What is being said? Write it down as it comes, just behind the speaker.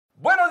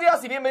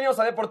días y bienvenidos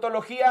a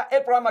Deportología,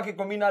 el programa que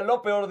combina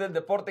lo peor del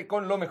deporte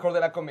con lo mejor de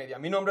la comedia.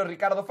 Mi nombre es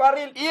Ricardo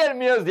Farril. Y el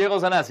mío es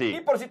Diego Sanasi.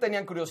 Y por si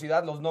tenían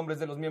curiosidad, los nombres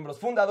de los miembros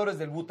fundadores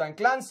del Wu-Tang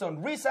Clan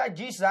son Risa,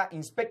 Giza,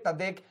 Inspecta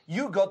Deck,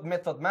 You Got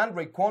Method Man,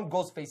 Raekwon,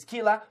 Ghostface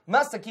Killah,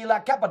 Master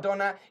Killah,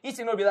 Capadonna y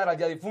sin olvidar al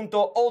ya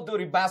difunto Old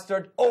Dirty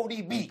Bastard,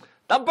 ODB.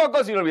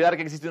 Tampoco sin olvidar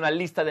que existe una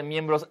lista de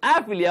miembros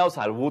afiliados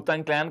al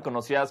Wu-Tang Clan,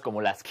 conocidas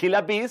como las Killah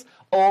Bees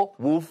o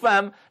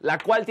Wu-Fam, la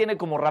cual tiene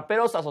como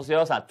raperos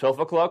asociados a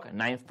 12 O'Clock,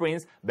 Ninth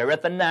Prince,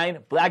 Beretta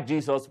 9, Black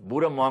Jesus,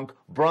 Buddha Monk,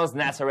 Bronze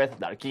Nazareth,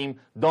 Darkim,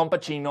 Don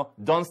Pacino,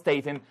 Don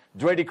Staten,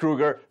 Dreddy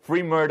Kruger,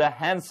 Free Murda,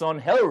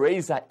 Hanson,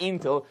 Hellraiser,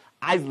 Intel,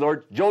 Ice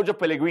Lord, Jojo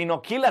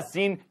Pellegrino, Killah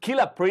Sin,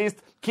 Killah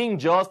Priest, King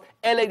Just,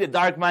 LA the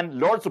Darkman,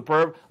 Lord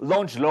Superb,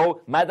 Launch Low,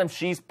 Madam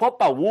Shees,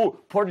 Papa Wu,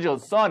 Portugal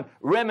Son,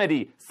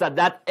 Remedy,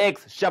 Sadat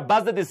X,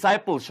 Shabazz the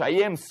Disciple,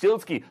 Cheyenne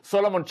Silsky,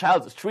 Solomon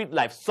Childs, Street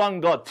Life, Sun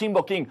God,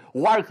 Timbo King,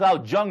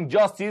 Warcloud, Young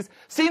Justice,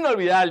 sin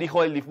olvidar al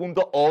hijo del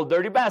difunto Old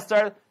Dirty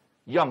Bastard,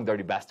 Young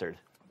Dirty Bastard.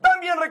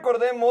 También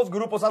recordemos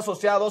grupos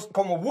asociados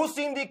como Wu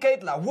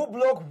Syndicate, la Wu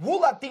Block, Wu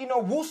Latino,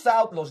 Wu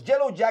South, los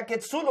Yellow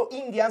Jackets, Zulu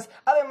Indians,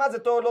 además de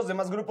todos los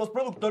demás grupos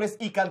productores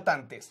y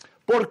cantantes.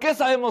 ¿Por qué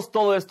sabemos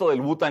todo esto del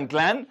Wu-Tang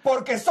Clan?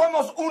 ¡Porque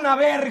somos una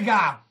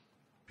verga!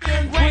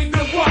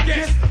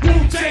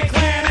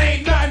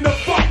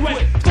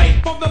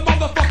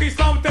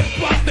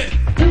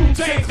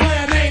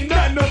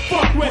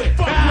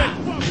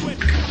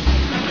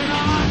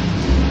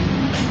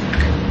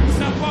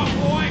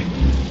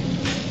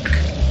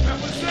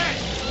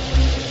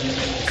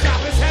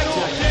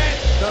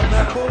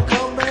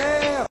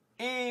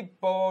 Y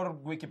por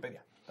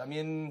Wikipedia.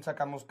 También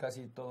sacamos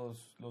casi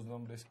todos los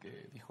nombres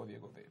que dijo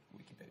Diego de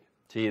Wikipedia.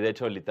 Sí, de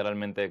hecho,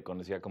 literalmente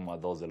conocía como a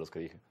 2 de los que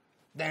dije.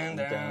 Down,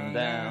 Down,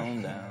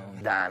 down,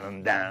 down,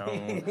 down,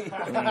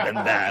 down,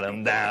 down,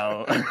 down,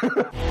 down.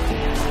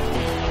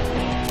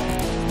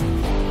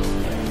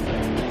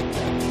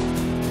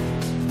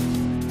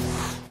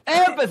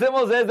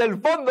 Empecemos desde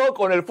el fondo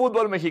con el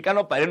fútbol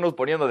mexicano para irnos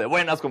poniendo de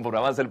buenas conforme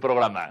avance el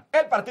programa.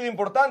 El partido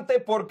importante,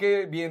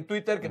 porque vi en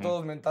Twitter que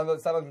todos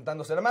estaban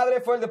mentándose la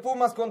madre, fue el de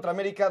Pumas contra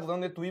América,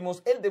 donde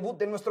tuvimos el debut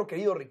de nuestro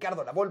querido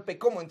Ricardo LAVOLPE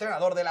como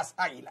entrenador de las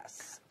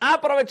Águilas.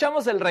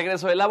 Aprovechamos el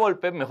regreso de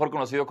LAVOLPE, mejor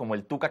conocido como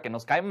el Tuca que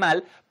nos cae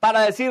mal,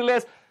 para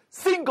decirles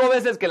 5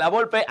 veces que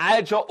LAVOLPE ha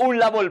hecho un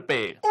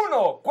LAVOLPE.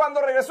 1.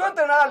 Cuando regresó a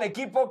entrenar al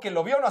equipo que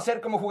lo vio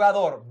nacer como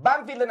jugador,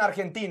 Banfield en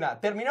Argentina,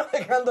 terminó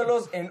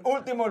dejándolos en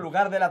último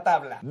lugar de la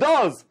tabla.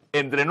 2.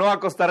 Entrenó a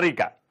Costa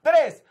Rica.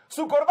 3.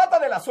 Su corbata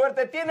de la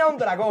suerte tiene a un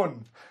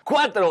dragón.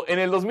 4. En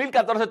el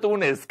 2014 tuvo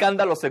un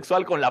escándalo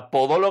sexual con la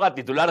podóloga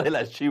titular de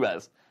las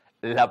Chivas.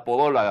 La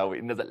podóloga,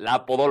 güey.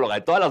 La podóloga.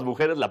 De todas las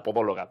mujeres, la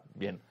podóloga.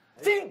 Bien.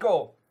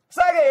 5.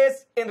 Sague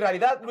es, en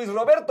realidad, Luis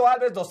Roberto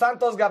Alves dos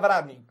Santos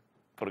Gavrani.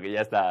 Porque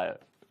ya está.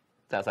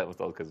 Ya sabemos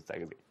todos que es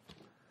gay.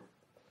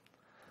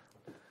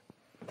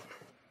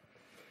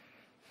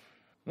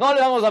 No le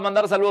vamos a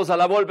mandar saludos a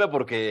LAVOLPE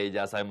porque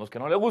ya sabemos que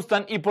no le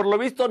gustan. Y por lo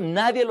visto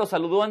nadie lo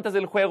saludó antes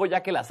del juego,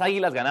 ya que las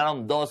Águilas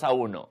ganaron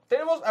 2-1.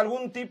 ¿Tenemos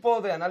algún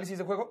tipo de análisis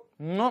de juego?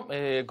 No,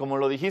 como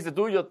lo dijiste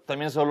tú, yo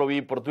también solo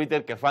vi por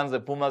Twitter que fans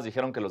de Pumas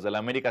dijeron que los de la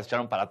América se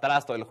echaron para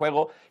atrás todo el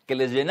juego, que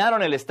les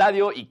llenaron el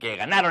estadio y que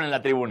ganaron en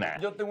la tribuna.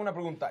 Yo tengo una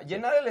pregunta.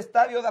 ¿Llenar el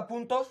estadio da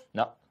puntos?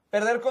 No.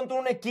 ¿Perder contra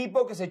un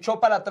equipo que se echó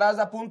para atrás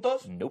da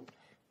puntos? Nope.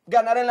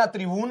 ¿Ganar en la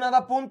tribuna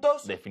da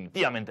puntos?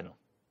 Definitivamente no.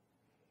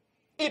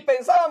 Y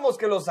pensábamos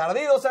que los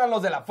ardidos eran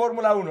los de la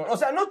Fórmula 1. O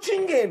sea, no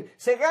chinguen.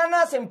 Se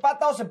gana, se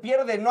empata o se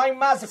pierde. No hay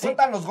más. Se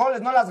cuentan los goles,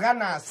 no las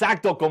ganas.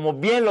 Exacto, como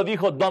bien lo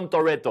dijo Dom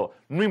Toretto.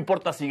 No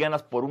importa si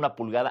ganas por 1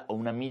 pulgada o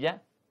 1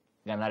 milla,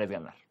 ganar es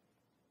ganar.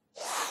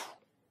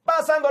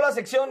 Pasando a la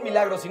sección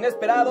Milagros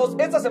Inesperados,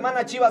 esta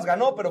semana Chivas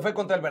ganó, pero fue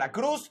contra el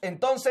Veracruz,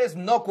 entonces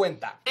no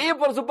cuenta. Y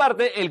por su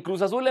parte, el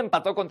Cruz Azul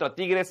empató contra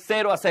Tigres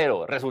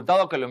 0-0,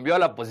 resultado que lo envió a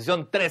la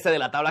posición 13 de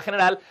la tabla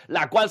general,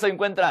 la cual se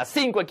encuentra a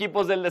 5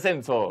 equipos del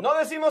descenso. No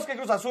decimos que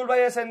Cruz Azul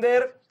vaya a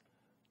descender,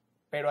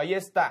 pero ahí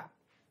está,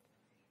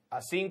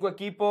 a 5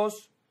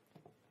 equipos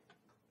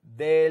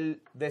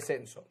del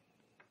descenso.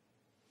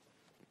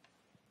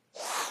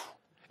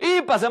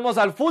 Y pasemos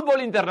al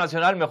fútbol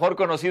internacional, mejor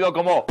conocido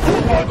como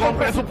fútbol con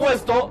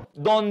presupuesto,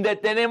 donde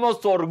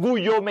tenemos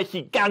orgullo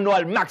mexicano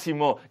al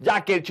máximo,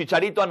 ya que el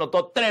Chicharito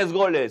anotó 3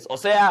 goles, o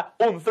sea,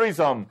 un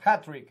threesome.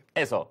 Hat-trick.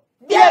 Eso.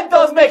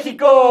 ¡Vientos,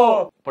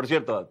 México! Por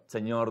cierto,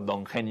 señor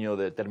don genio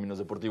de términos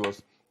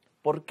deportivos,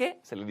 ¿por qué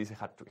se le dice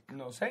hat-trick?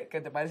 No sé,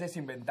 ¿qué te parece si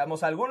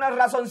inventamos algunas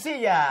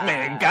razoncillas?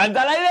 ¡Me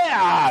encanta la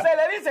idea! Se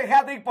le dice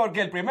hat-trick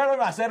porque el primero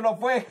en hacerlo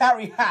fue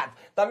Harry Hat,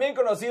 también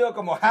conocido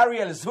como Harry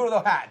el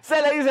zurdo Hat.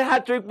 Se le dice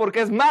hat-trick porque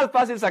es más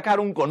fácil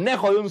sacar un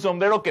conejo de un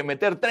sombrero que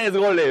meter 3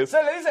 goles.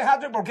 Se le dice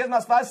hat-trick porque es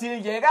más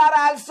fácil llegar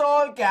al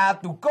sol que a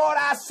tu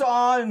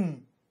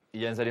corazón.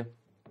 ¿Y ya en serio?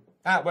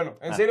 Ah, bueno,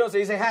 en serio se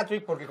dice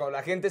hat-trick porque cuando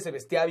la gente se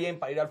vestía bien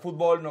para ir al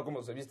fútbol, no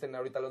como se visten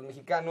ahorita los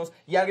mexicanos,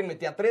 y alguien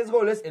metía 3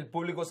 goles, el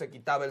público se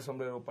quitaba el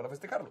sombrero para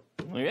festejarlo.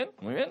 Muy bien,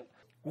 muy bien.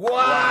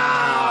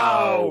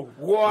 ¡Wow!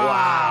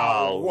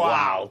 ¡Wow! ¡Wow!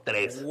 ¡Wow!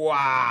 3.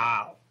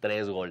 ¡Wow!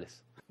 3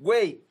 goles.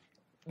 Güey,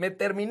 me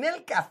terminé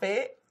el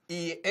café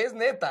y es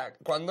neta.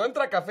 Cuando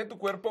entra café tu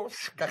cuerpo,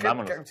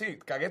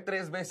 cagué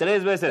 3 veces.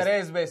 3 veces.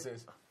 3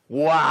 veces.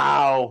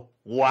 ¡Wow!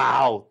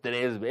 ¡Wow!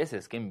 3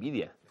 veces. ¡Qué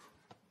envidia!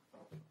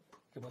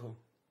 ¿Qué pasó?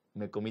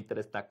 Me comí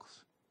 3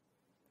 tacos.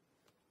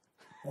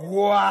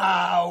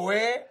 ¡Guau,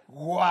 güey!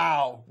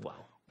 ¡Guau! ¡Wow!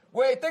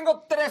 Güey,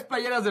 tengo 3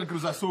 playeras del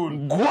Cruz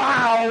Azul.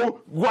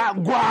 ¡Guau! ¡Guau!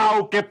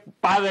 ¡Guau! ¡Qué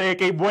padre!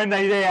 ¡Qué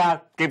buena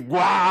idea! ¡Qué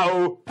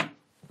guau!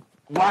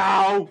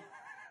 ¡Guau!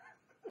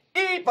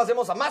 Y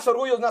pasemos a más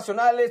orgullos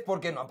nacionales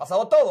porque no ha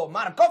pasado todo.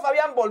 Marcó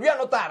Fabián, volvió a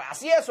anotar.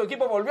 Así es, su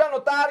equipo volvió a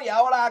anotar y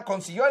ahora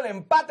consiguió el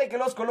empate que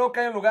los coloca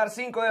en el lugar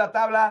 5 de la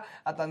tabla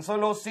a tan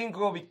solo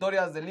 5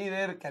 victorias del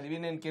líder. Que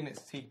adivinen quién es.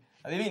 Sí,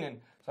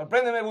 adivinen.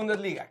 Sorpréndeme,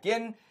 Bundesliga.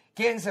 ¿Quién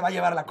se va a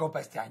llevar la copa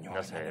este año?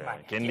 No sé.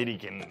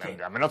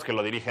 ¿Quién? A menos que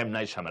lo dirija M.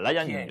 Night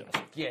Shyamalan.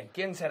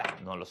 ¿Quién será?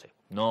 No lo sé.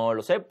 No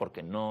lo sé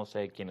porque no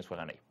sé quiénes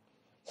juegan ahí.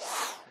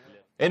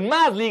 En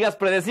más ligas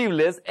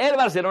predecibles, el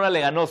Barcelona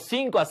le ganó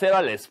 5-0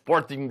 al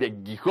Sporting de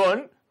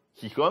Gijón,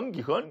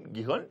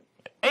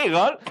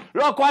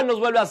 lo cual nos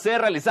vuelve a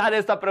hacer realizar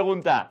esta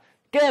pregunta.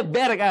 ¿Qué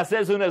vergas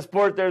es un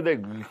Sporter de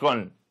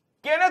Gijón?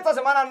 Quien esta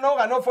semana no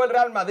ganó fue el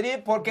Real Madrid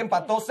porque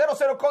empató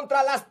 0-0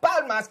 contra Las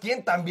Palmas,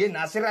 quien también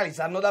hace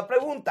realizarnos la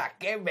pregunta.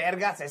 ¿Qué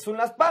vergas es un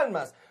Las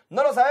Palmas?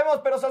 No lo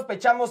sabemos, pero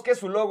sospechamos que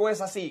su logo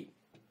es así.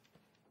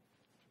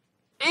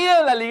 Y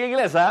en la liga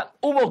inglesa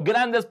hubo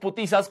grandes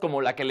putizas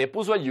como la que le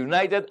puso el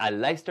United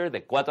al Leicester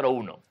de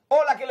 4-1.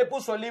 O la que le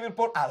puso el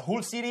Liverpool al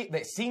Hull City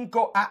de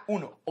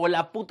 5-1. O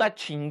la puta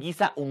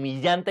chinguiza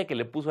humillante que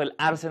le puso el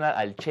Arsenal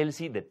al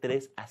Chelsea de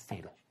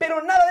 3-0.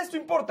 Pero nada de esto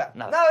importa.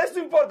 Nada de esto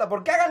importa,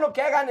 porque hagan lo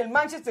que hagan, el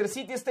Manchester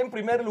City está en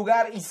primer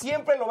lugar y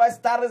siempre lo va a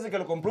estar desde que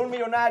lo compró un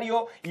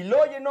millonario y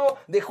lo llenó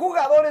de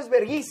jugadores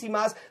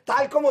verguísimas,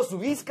 tal como su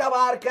Vizca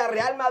Barca,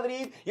 Real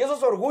Madrid y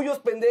esos orgullos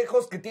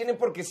pendejos que tienen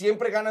porque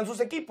siempre ganan sus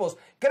equipos.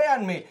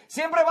 Créanme,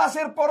 siempre va a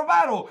ser por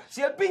varo.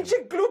 Si el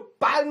pinche Club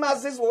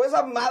Palmas o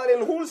esa madre,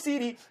 el Hull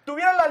City,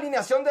 tuvieran la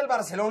alineación del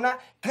Barcelona,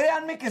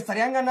 créanme que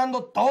estarían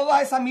ganando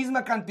toda esa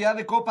misma cantidad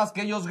de copas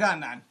que ellos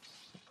ganan.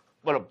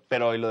 Bueno,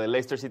 pero ¿y lo del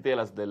Leicester City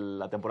de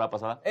la temporada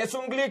pasada? Es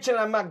un glitch en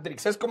la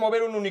Matrix, es como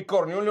ver un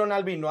unicornio, un león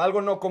albino,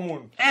 algo no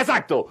común.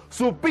 ¡Exacto!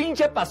 Su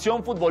pinche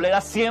pasión futbolera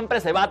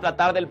siempre se va a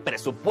tratar del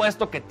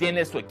presupuesto que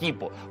tiene su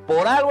equipo.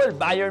 Por algo el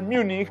Bayern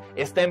Múnich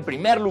está en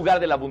primer lugar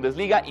de la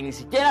Bundesliga y ni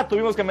siquiera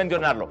tuvimos que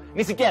mencionarlo.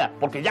 Ni siquiera,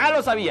 porque ya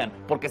lo sabían,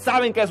 porque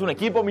saben que es un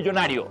equipo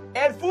millonario.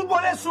 El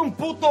fútbol es un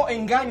puto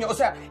engaño, o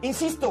sea,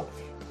 insisto...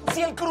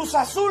 Si el Cruz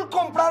Azul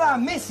comprara a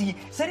Messi,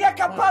 sería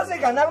capaz de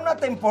ganar una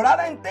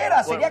temporada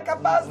entera. Sería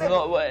capaz de...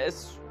 No,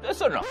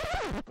 eso no.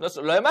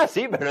 Lo demás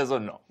sí, pero eso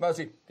no. Bueno,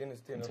 sí,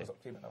 tienes razón.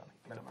 Sí, me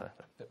la mano.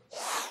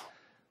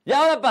 Y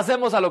ahora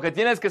pasemos a lo que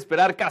tienes que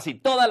esperar casi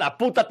toda la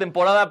puta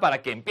temporada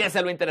para que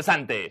empiece lo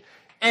interesante.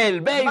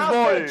 El béisbol.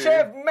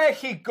 ¡Masterchef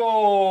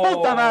México!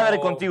 Puta madre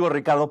contigo,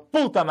 Ricardo.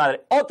 Puta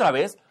madre. Otra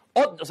vez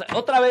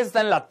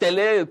está en la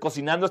tele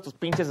cocinando estos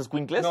pinches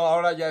escuincles. No,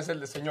 ahora ya es el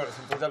de señores,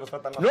 entonces ya los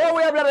tratan más. No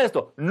voy a hablar de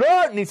esto. No,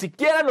 ni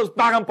siquiera nos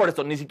pagan por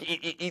esto.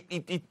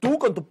 Y tú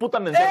con tu puta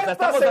mención.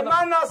 Esta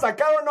semana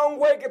sacaron a un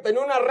güey que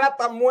tenía una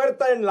rata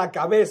muerta en la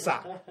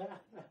cabeza.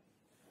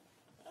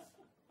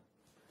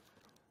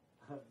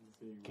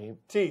 ¿Qué?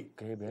 Sí,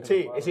 qué verga.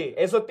 Sí,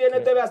 eso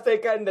tiene TV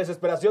Azteca en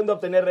desesperación de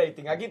obtener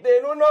rating. Aquí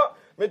tienen uno,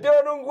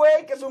 metieron un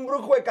güey que es un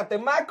brujo de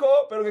Catemaco,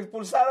 pero que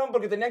expulsaron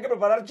porque tenían que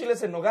preparar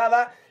chiles en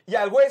nogada y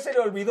al güey se le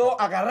olvidó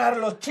agarrar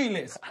los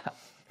chiles.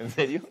 ¿En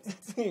serio?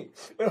 Sí,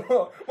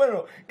 pero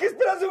bueno, ¿qué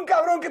esperas de un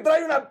cabrón que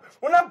trae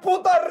una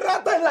puta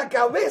rata en la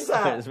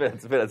cabeza?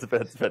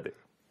 Espérate.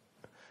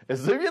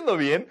 ¿Estoy viendo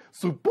bien?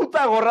 ¿Su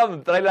puta gorra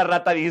donde trae la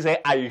rata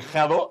dice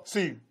ahijado?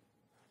 Sí.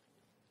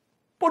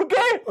 ¿Por qué?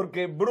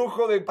 Porque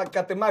brujo de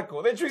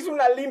Catemaco. De hecho, hizo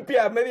una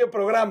limpia a medio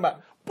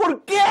programa.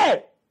 ¿Por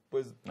qué?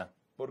 Pues,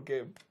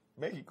 porque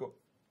México.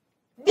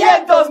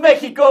 ¡Vientos,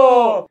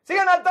 México!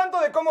 Sigan al tanto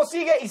de cómo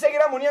sigue y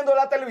seguirá muriendo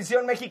la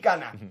televisión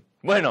mexicana.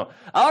 Bueno,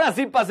 ahora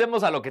sí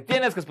pasemos a lo que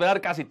tienes que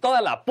esperar casi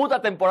toda la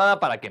puta temporada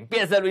para que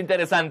empiece lo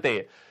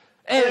interesante.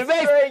 El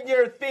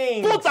Stranger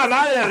Things. ¡Puta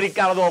madre,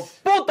 Ricardo!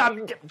 ¡Puta!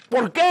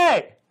 ¿Por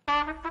qué?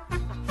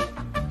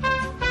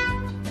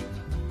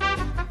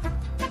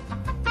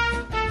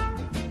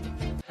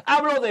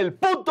 Hablo del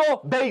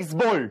puto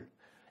béisbol.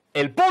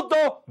 El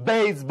puto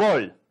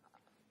béisbol.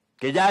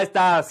 Que ya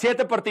está a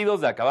 7 partidos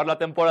de acabar la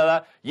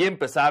temporada y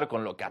empezar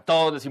con lo que a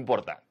todos les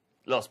importa.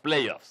 Los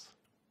playoffs.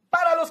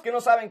 Para los que no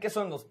saben qué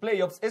son los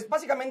playoffs, es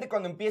básicamente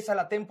cuando empieza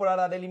la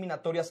temporada de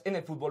eliminatorias en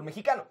el fútbol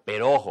mexicano.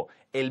 Pero ojo,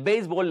 el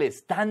béisbol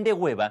es tan de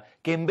hueva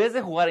que en vez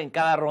de jugar en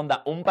cada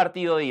ronda un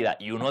partido de ida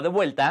y uno de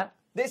vuelta,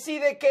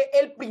 decide que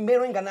el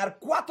primero en ganar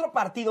 4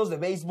 partidos de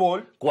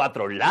béisbol,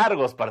 4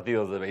 largos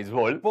partidos de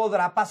béisbol,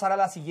 podrá pasar a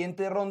la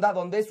siguiente ronda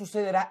donde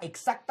sucederá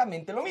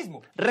exactamente lo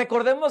mismo.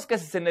 Recordemos que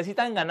si se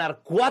necesitan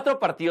ganar 4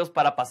 partidos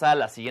para pasar a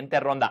la siguiente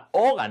ronda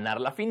o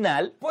ganar la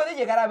final, puede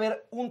llegar a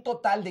haber un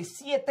total de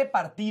 7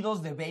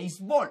 partidos de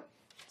béisbol.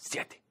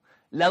 7.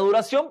 La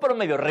duración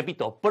promedio,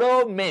 repito,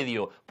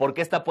 promedio,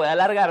 porque esta puede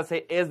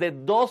alargarse, es de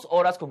 2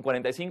 horas con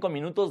 45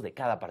 minutos de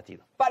cada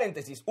partido.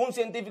 Paréntesis, un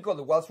científico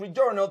de Wall Street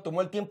Journal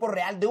tomó el tiempo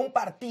real de un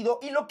partido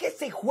y lo que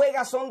se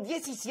juega son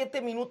 17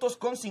 minutos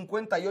con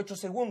 58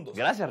 segundos.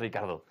 Gracias,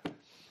 Ricardo.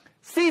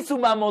 Si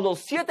sumamos los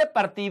 7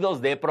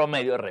 partidos de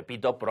promedio,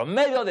 repito,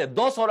 promedio de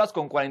 2 horas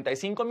con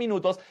 45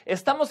 minutos,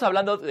 estamos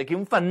hablando de que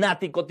un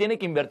fanático tiene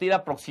que invertir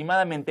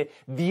aproximadamente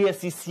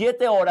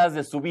 17 horas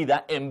de su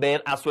vida en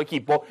ver a su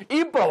equipo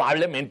y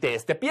probablemente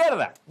este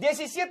pierda.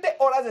 17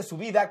 horas de su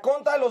vida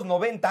contra los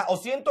 90 o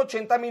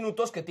 180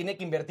 minutos que tiene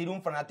que invertir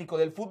un fanático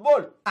del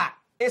fútbol.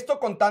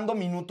 Esto contando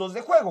minutos de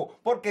juego,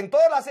 porque en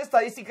todas las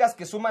estadísticas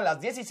que suman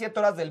las 17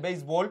 horas del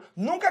béisbol,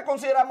 nunca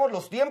consideramos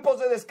los tiempos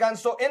de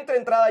descanso entre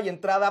entrada y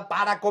entrada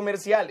para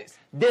comerciales.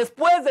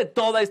 Después de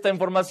toda esta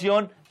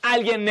información,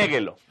 alguien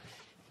néguelo.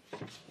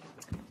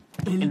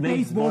 ¿El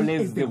béisbol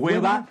es de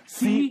hueva,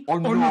 sí o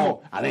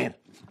no? A ver,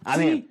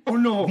 ¿Sí o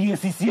no?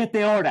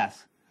 17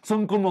 horas.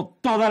 Son como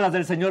todas las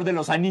del Señor de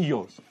los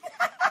Anillos.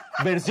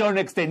 Versión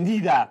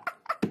extendida.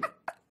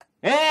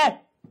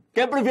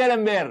 ¿Qué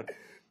prefieren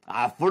ver?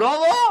 ¿A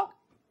Frodo?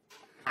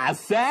 ¿A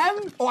Sam?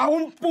 O a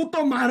un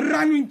puto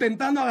marrano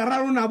intentando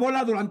agarrar una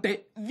bola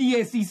durante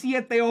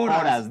 17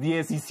 horas.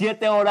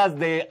 17 horas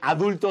de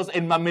adultos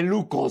en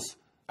mamelucos.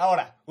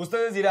 Ahora,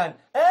 ustedes dirán,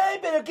 ¡ay,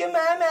 pero qué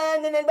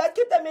maman! En el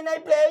básquet también hay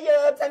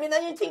playoffs, también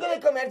hay un chingo de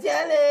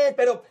comerciales.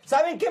 Pero,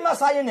 ¿saben qué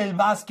más hay en el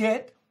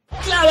básquet?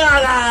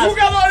 ¡Clavadas!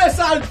 ¡Jugadores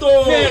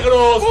altos!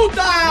 ¡Negros!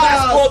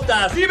 ¡Putas!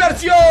 ¡Mascotas!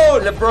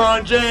 ¡Diversión!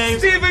 LeBron James,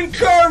 ¡Stephen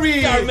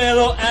Curry!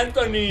 Carmelo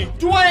Anthony,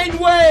 ¡Dwayne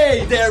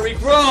Wade!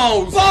 Derrick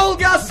Rose, ¡Paul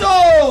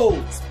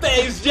Gasol!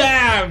 Space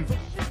Jam,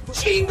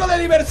 ¡Chingo de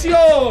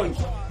diversión!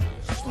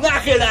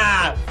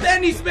 Nájera,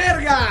 ¡Tenis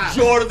verga!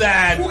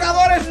 Jordan,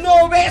 ¡Jugadores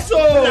no obesos!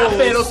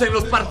 raperos en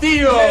los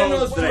partidos.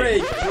 Menos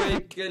Drake.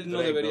 Drake, él no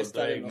Drake debería no,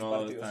 estar Drake en los no,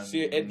 partidos. están Sí,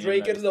 ni en Drake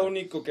la es lo lista.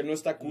 único que no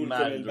está cool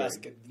Mal, con el Drake.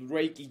 básquet.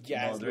 Drake y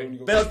ya No, es lo Drake.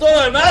 único. Pero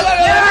todo demás.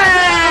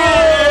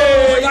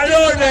 ¡Ey!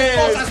 ¡Balones!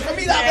 ¡Cosas,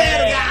 comida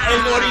verga!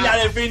 El gorila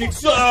de Phoenix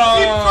Sun.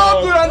 ¡Hip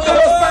hop durante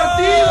los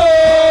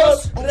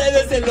partidos!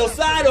 Redes en los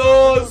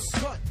aros.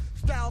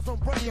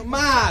 ¡Y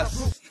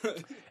más!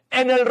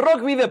 En el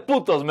rugby de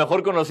putos,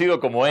 mejor conocido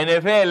como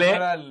NFL,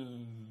 ¿Era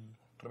al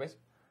revés?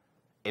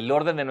 el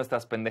orden de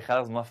nuestras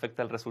pendejadas no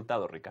afecta el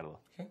resultado, Ricardo.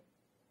 ¿Qué?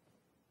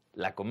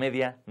 La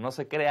comedia no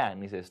se crea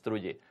ni se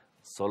destruye,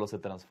 solo se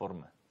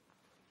transforma.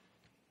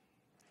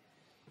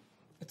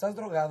 ¿Estás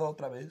drogado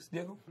otra vez,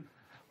 Diego?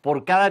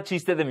 Por cada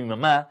chiste de mi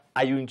mamá,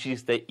 hay un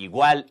chiste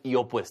igual y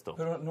opuesto.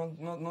 Pero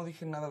no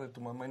dije nada de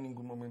tu mamá en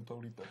ningún momento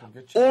ahorita.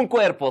 Un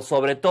cuerpo,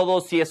 sobre todo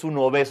si es un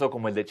obeso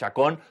como el de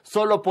Chacón,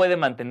 solo puede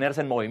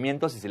mantenerse en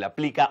movimiento si se le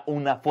aplica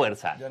una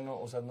fuerza. Ya no,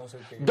 o sea, no sé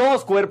qué.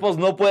 Dos cuerpos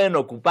no pueden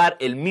ocupar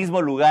el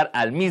mismo lugar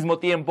al mismo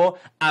tiempo,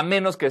 a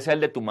menos que sea el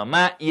de tu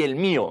mamá y el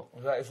mío.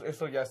 O sea,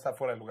 eso ya está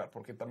fuera de lugar,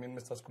 porque también me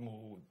estás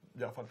como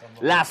ya faltando.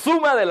 La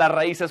suma de las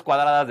raíces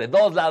cuadradas de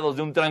dos lados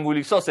de un triángulo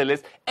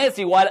isósceles es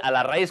igual a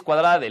la raíz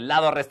cuadrada del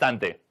lado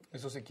restante.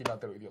 Eso es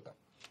equilátero, idiota.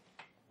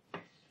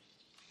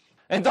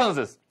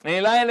 Entonces,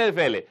 en la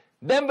NFL,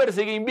 Denver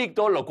sigue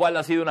invicto, lo cual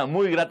ha sido una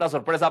muy grata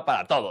sorpresa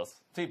para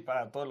todos. Sí,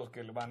 para todos los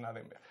que le van a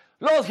Denver.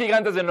 Los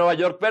Gigantes de Nueva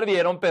York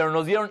perdieron, pero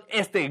nos dieron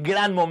este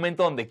gran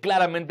momento donde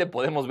claramente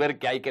podemos ver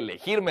que hay que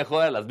elegir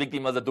mejor a las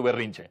víctimas de tu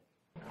berrinche.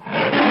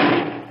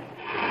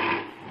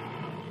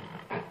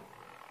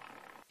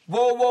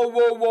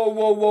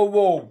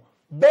 Wow.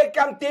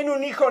 ¿Beckham tiene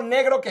un hijo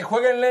negro que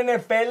juega en la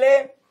NFL?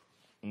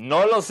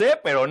 No lo sé,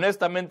 pero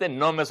honestamente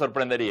no me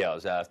sorprendería. O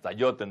sea, hasta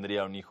yo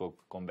tendría un hijo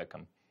con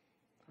Beckham.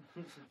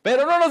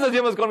 Pero no nos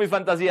desviemos con mis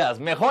fantasías.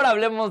 Mejor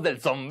hablemos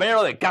del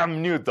sombrero de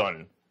Cam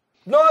Newton.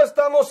 No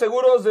estamos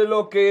seguros de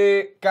lo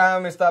que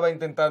Cam estaba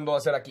intentando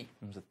hacer aquí.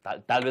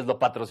 Tal vez lo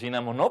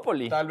patrocina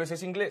Monopoly. Tal vez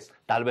es inglés.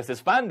 Tal vez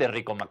es fan de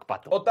Rico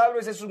McPato. O tal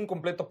vez es un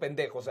completo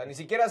pendejo. O sea, ni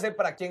siquiera sé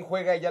para quién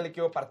juega y ya le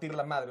quiero partir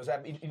la madre. O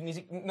sea,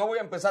 no voy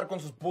a empezar con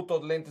sus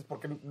putos lentes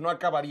porque no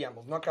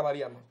acabaríamos.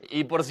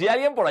 Y por si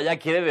alguien por allá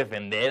quiere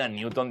defender a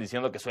Newton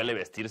diciendo que suele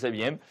vestirse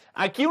bien,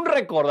 aquí un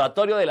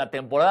recordatorio de la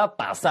temporada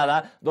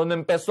pasada donde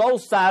empezó a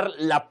usar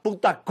la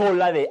puta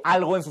cola de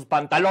algo en sus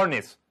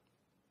pantalones.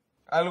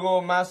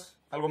 Algo más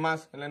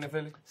en la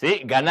NFL.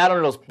 Sí,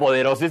 ganaron los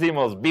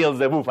poderosísimos Bills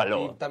de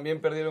Buffalo. Y también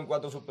perdieron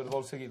 4 Super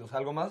Bowls seguidos.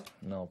 ¿Algo más?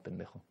 No,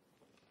 pendejo.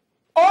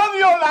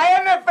 ¡Odio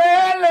la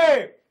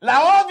NFL!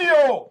 ¡La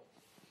odio!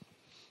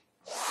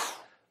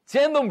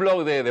 Siendo un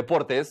blog de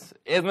deportes,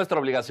 es nuestra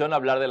obligación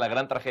hablar de la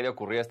gran tragedia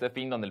ocurrida este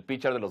fin donde el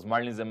pitcher de los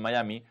Marlins de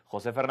Miami,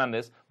 José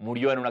Fernández,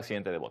 murió en un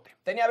accidente de bote.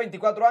 Tenía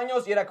 24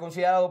 años y era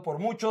considerado por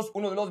muchos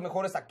uno de los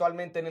mejores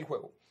actualmente en el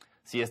juego.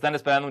 Si están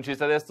esperando un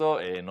chiste de esto,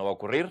 no va a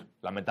ocurrir.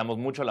 Lamentamos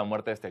mucho la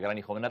muerte de este gran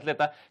y joven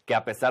atleta, que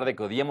a pesar de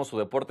que odiemos su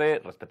deporte,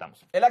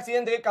 respetamos. El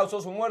accidente que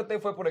causó su muerte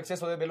fue por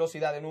exceso de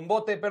velocidad en un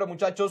bote, pero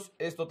muchachos,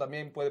 esto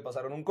también puede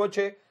pasar en un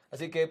coche,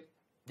 así que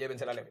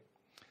llévensela leve.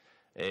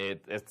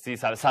 Sí,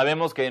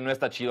 sabemos que no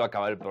está chido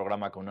acabar el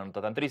programa con una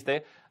nota tan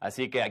triste,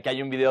 así que aquí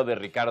hay un video de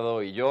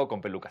Ricardo y yo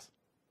con pelucas.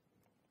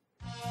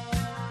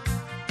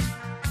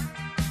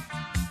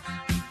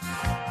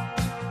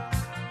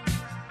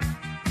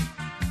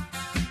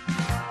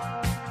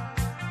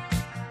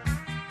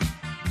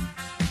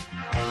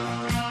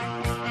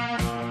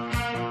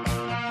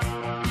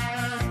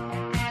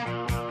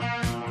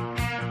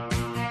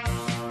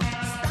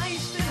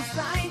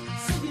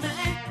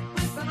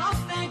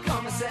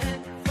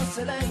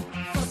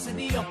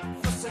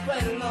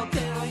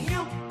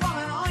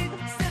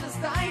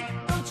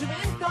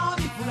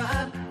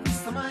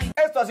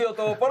 ha sido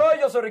todo por hoy.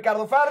 Yo soy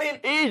Ricardo Farril.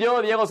 Y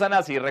yo, Diego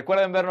Sanasi.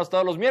 Recuerden vernos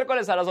todos los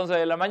miércoles a las 11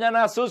 de la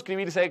mañana.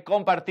 Suscribirse,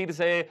 compartir.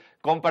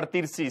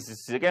 Si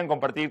se quieren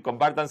compartir,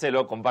 compártanse.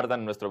 Luego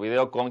compartan nuestro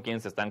video con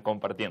quien se están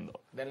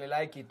compartiendo. Denle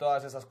like y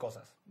todas esas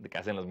cosas. De que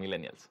hacen los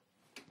millennials.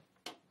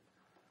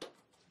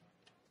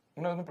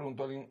 Una vez me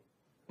preguntó alguien,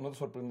 ¿no te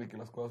sorprende que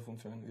las cosas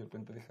funcionen y de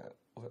repente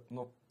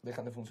no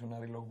dejan de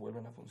funcionar y luego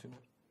vuelven a funcionar?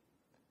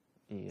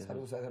 Y eso-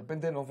 ¿Sabes? O sea, de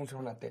repente no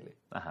funciona una tele.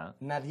 Ajá.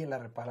 Nadie la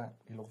repara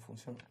y luego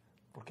funciona.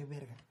 ¿Por qué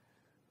verga?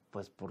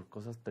 Pues por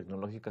cosas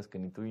tecnológicas que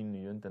ni tú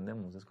ni yo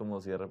entendemos. Es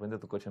como si de repente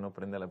tu coche no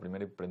prende a la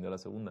primera y prendió a la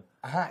segunda.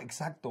 Ajá,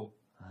 exacto.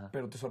 Ajá.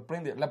 Pero te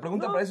sorprende. La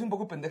pregunta parece un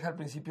poco pendeja al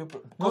principio,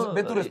 pero No,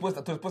 ve tu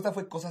respuesta. Tu respuesta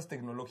fue cosas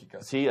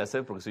tecnológicas. Sí, ya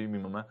sé, porque soy mi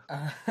mamá.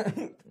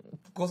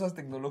 Cosas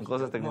tecnológicas.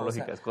 Cosas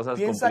tecnológicas, cosas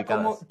piensa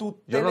complicadas. Cómo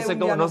tu Yo tele no sé un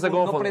cómo- día no sé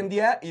cómo no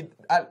prendía y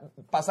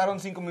pasaron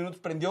 5 minutos,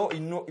 prendió y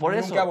Por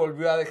eso. nunca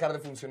volvió a dejar de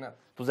funcionar.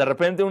 Pues de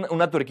repente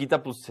una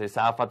tuerquita pues se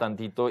zafa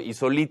tantito y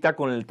solita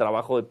con el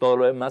trabajo de todo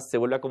lo demás se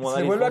vuelve a acomodar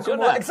Se y vuelve a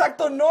funciona. acomodar.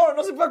 Exacto,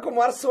 no se puede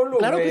acomodar solo,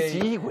 Claro que güey.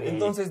 sí, güey.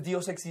 Entonces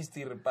Dios existe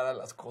y repara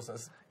las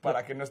cosas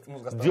para que no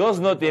estemos gastando. Dios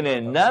no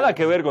tiene nada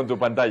que ver con tu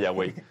pantalla,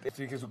 güey.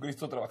 Si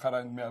Jesucristo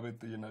trabajara en Meave,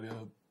 te llenaría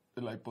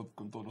el iPod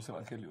con todos los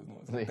evangelios, ¿no?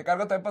 Sí. ¿Te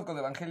carga tu iPod con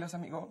evangelios,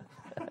 amigo?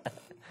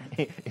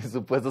 Y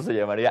su puesto se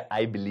llamaría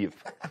I Believe.